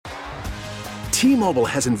T-Mobile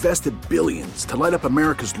has invested billions to light up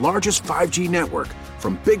America's largest 5G network,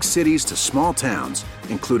 from big cities to small towns,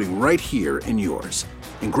 including right here in yours.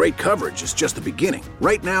 And great coverage is just the beginning.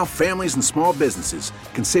 Right now, families and small businesses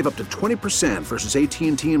can save up to 20% versus AT&T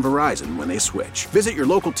and Verizon when they switch. Visit your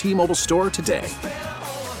local T-Mobile store today.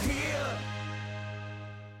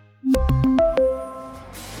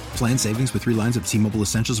 Plan savings with 3 lines of T-Mobile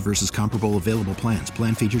Essentials versus comparable available plans.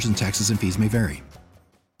 Plan features and taxes and fees may vary.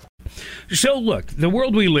 So, look, the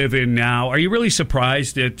world we live in now, are you really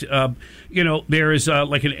surprised that, there is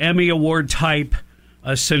like an Emmy Award type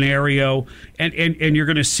scenario, and you're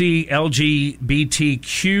going to see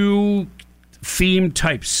LGBTQ theme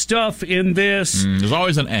type stuff in this? There's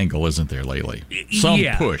always an angle, isn't there, lately? Some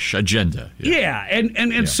push agenda. Yeah,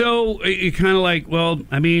 and so you're kind of like, well,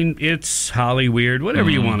 I mean, it's Holly weird, whatever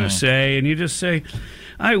you want to say, and you just say,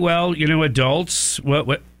 adults,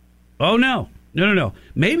 what? Oh, no.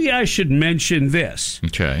 Maybe I should mention this.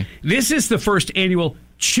 Okay. This is the first annual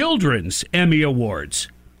Children's Emmy Awards.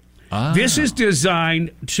 This is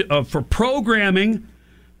designed for programming,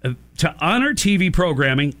 to honor TV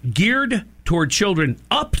programming geared toward children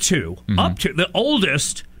up to the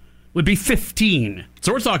oldest would be 15.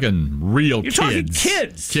 So we're talking real kids. You're talking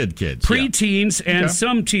kids. Kids. Pre-teens and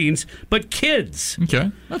some teens, but kids.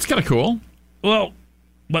 Okay. That's kind of cool. Well,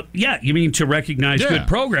 but yeah, you mean to recognize good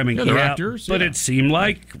programming. Yeah, they're actors. But it seemed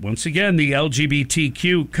like, once again, the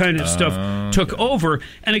LGBTQ kind of stuff took over.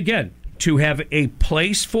 And again, to have a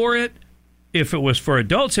place for it, if it was for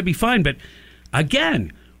adults, it'd be fine. But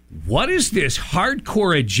again, what is this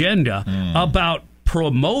hardcore agenda about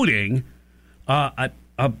promoting a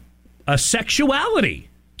sexuality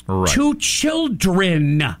to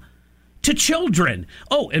children? To children.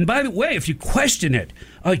 Oh, and by the way, if you question it,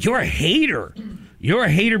 you're a hater. You're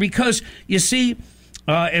a hater because, you see,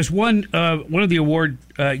 as one of the award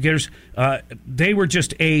getters, they were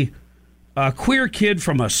just a queer kid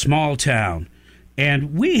from a small town.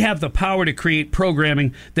 And we have the power to create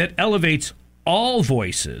programming that elevates all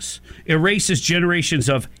voices, erases generations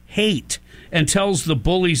of hate, and tells the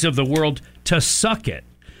bullies of the world to suck it.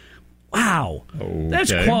 Wow. Okay.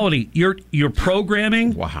 That's quality. You're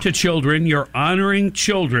programming to children. You're honoring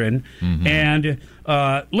children. And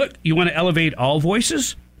look, you want to elevate all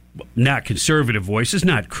voices? Not conservative voices,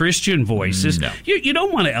 not Christian voices. No. You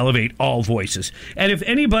don't want to elevate all voices. And if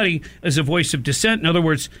anybody is a voice of dissent, in other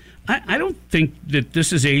words, I don't think that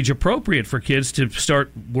this is age appropriate for kids to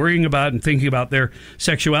start worrying about and thinking about their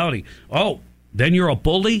sexuality. Oh, then you're a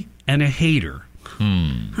bully and a hater.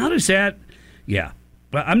 How does that? Yeah.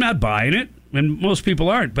 Well, I'm not buying it, and most people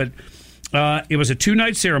aren't, but it was a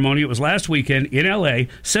 2-night ceremony. It was last weekend in L.A.,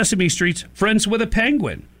 Sesame Street's Friends with a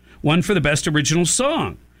Penguin won for the Best Original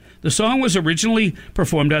Song. The song was originally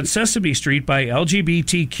performed on Sesame Street by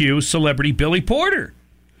LGBTQ celebrity Billy Porter,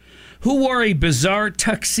 who wore a bizarre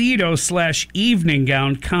tuxedo/evening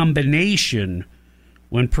gown combination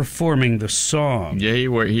when performing the song. Yeah,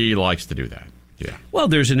 he likes to do that. Yeah. Well,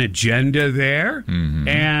 there's an agenda there,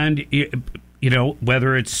 and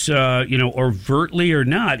whether it's overtly or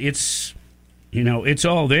not, it's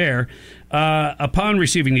all there. Upon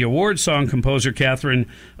receiving the award, song composer Catherine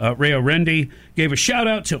Rayo-Rendi gave a shout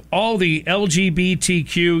out to all the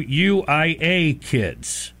LGBTQIA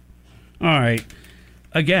kids. All right,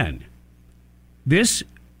 again, this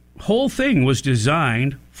whole thing was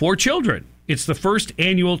designed for children. It's the first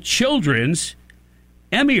annual Children's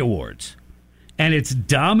Emmy Awards, and it's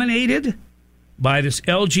dominated by this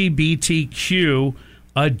LGBTQ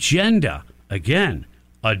agenda. Again,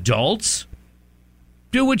 adults,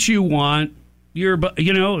 do what you want.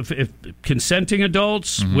 If consenting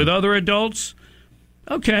adults with other adults,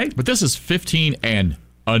 okay. But this is 15 and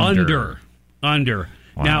under.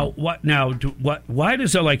 Wow. Now, why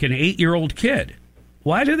does an 8-year-old kid?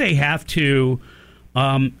 Why do they have to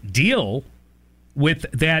deal with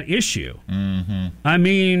that issue? I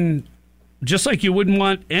mean, just like you wouldn't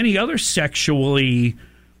want any other sexually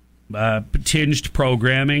tinged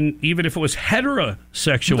programming, even if it was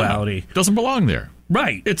heterosexuality. No, doesn't belong there.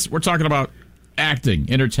 Right. We're talking about acting,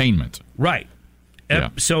 entertainment. Right.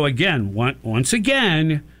 So again, once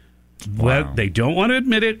again, they don't want to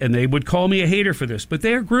admit it, and they would call me a hater for this, but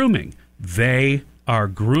they are grooming. They are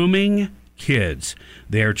grooming kids.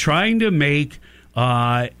 They are trying to make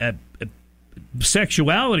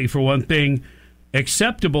sexuality, for one thing,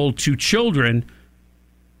 acceptable to children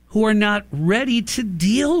who are not ready to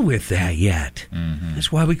deal with that yet.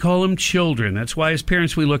 That's why we call them children. That's why, as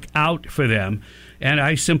parents, we look out for them. And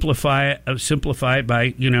I simplify it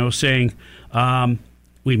by saying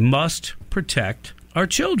we must protect our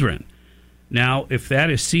children. Now, if that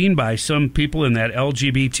is seen by some people in that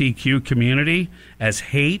LGBTQ community as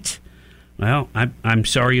hate, well, I'm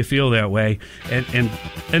sorry you feel that way. And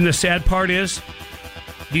the sad part is,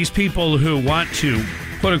 these people who want to,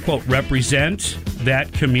 quote unquote, represent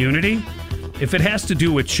that community, if it has to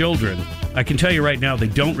do with children, I can tell you right now, they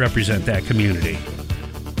don't represent that community.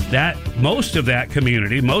 Most of that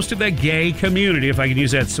gay community, if I can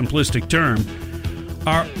use that simplistic term,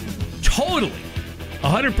 are totally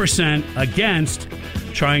 100% against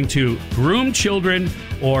trying to groom children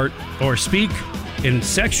or speak in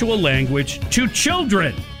sexual language to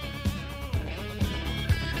children.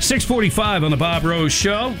 6:45 on the Bob Rose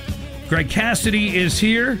Show. Greg Cassidy is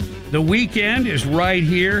here. The weekend is right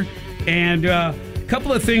here. And a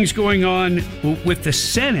couple of things going on with the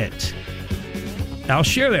Senate. I'll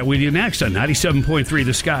share that with you next on 97.3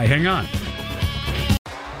 The Sky. Hang on.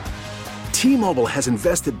 T-Mobile has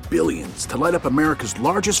invested billions to light up America's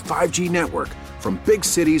largest 5G network, from big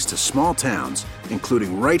cities to small towns,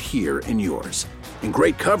 including right here in yours. And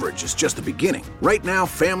great coverage is just the beginning. Right now,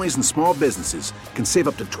 families and small businesses can save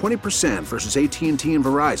up to 20% versus AT&T and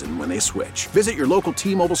Verizon when they switch. Visit your local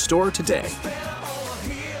T-Mobile store today.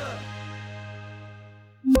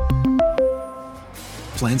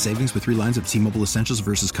 Plan savings with 3 lines of T-Mobile Essentials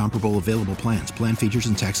versus comparable available plans. Plan features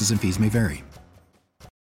and taxes and fees may vary.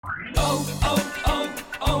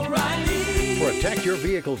 O'Reilly. Protect your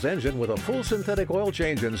vehicle's engine with a full synthetic oil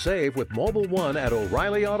change and save with Mobil 1 at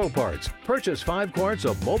O'Reilly Auto Parts. Purchase 5 quarts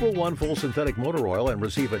of Mobil 1 full synthetic motor oil and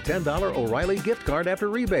receive a $10 O'Reilly gift card after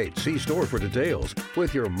rebate. See store for details.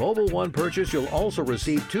 With your Mobil 1 purchase, you'll also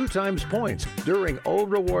receive 2 times points during O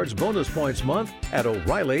Rewards Bonus Points Month at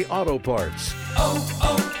O'Reilly Auto Parts.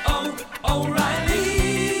 O'Reilly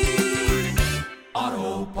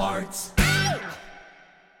Auto Parts.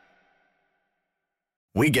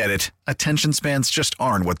 We get it. Attention spans just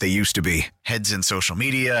aren't what they used to be. Heads in social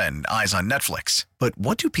media and eyes on Netflix. But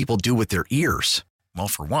what do people do with their ears? Well,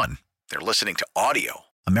 for one, they're listening to audio.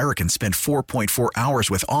 Americans spend 4.4 hours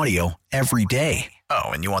with audio every day. Oh,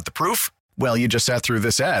 and you want the proof? Well, you just sat through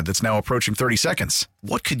this ad that's now approaching 30 seconds.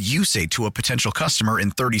 What could you say to a potential customer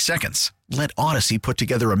in 30 seconds? Let Odyssey put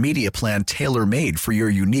together a media plan tailor-made for your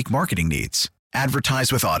unique marketing needs.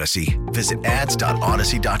 Advertise with Odyssey. Visit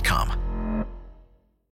ads.odyssey.com.